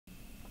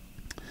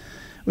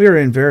We are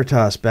in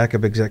Veritas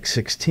Backup Exec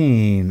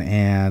 16,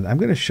 and I'm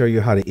going to show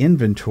you how to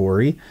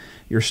inventory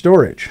your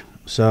storage.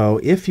 So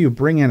if you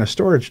bring in a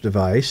storage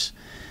device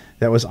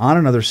that was on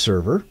another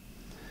server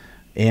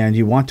and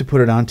you want to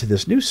put it onto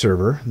this new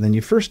server, then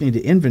you first need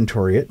to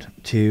inventory it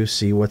to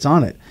see what's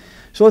on it.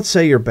 So let's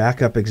say your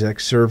Backup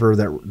Exec server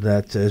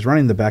that is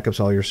running the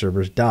backups all your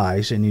servers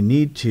dies, and you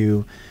need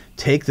to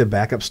take the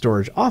backup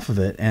storage off of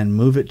it and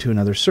move it to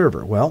another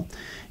server. Well,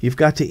 you've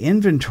got to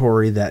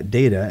inventory that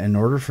data in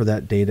order for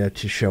that data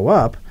to show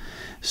up,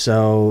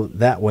 so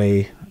that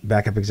way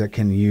Backup Exec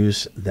can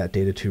use that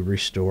data to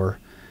restore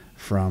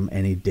from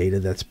any data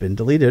that's been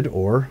deleted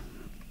or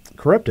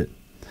corrupted.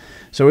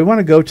 So we want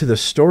to go to the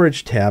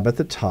Storage tab at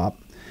the top,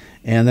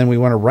 and then we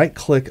want to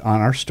right-click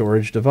on our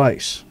storage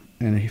device.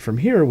 And from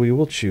here we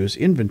will choose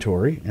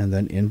Inventory and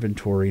then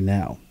Inventory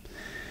Now.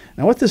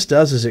 Now what this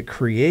does is it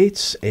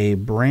creates a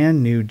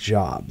brand new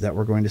job that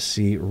we're going to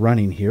see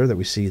running here, that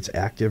we see it's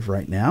active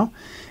right now.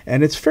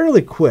 And it's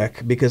fairly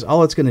quick because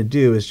all it's going to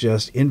do is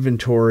just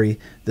inventory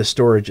the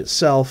storage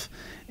itself,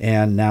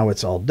 and now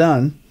it's all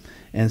done.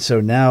 And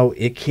so now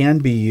it can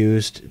be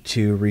used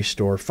to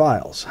restore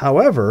files.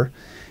 However,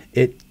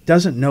 it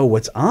doesn't know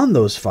what's on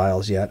those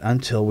files yet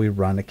until we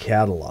run a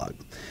catalog.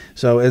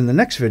 So in the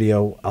next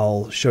video,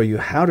 I'll show you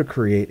how to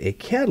create a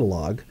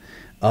catalog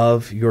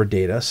of your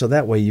data, so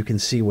that way you can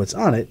see what's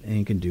on it and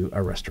you can do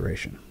a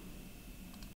restoration.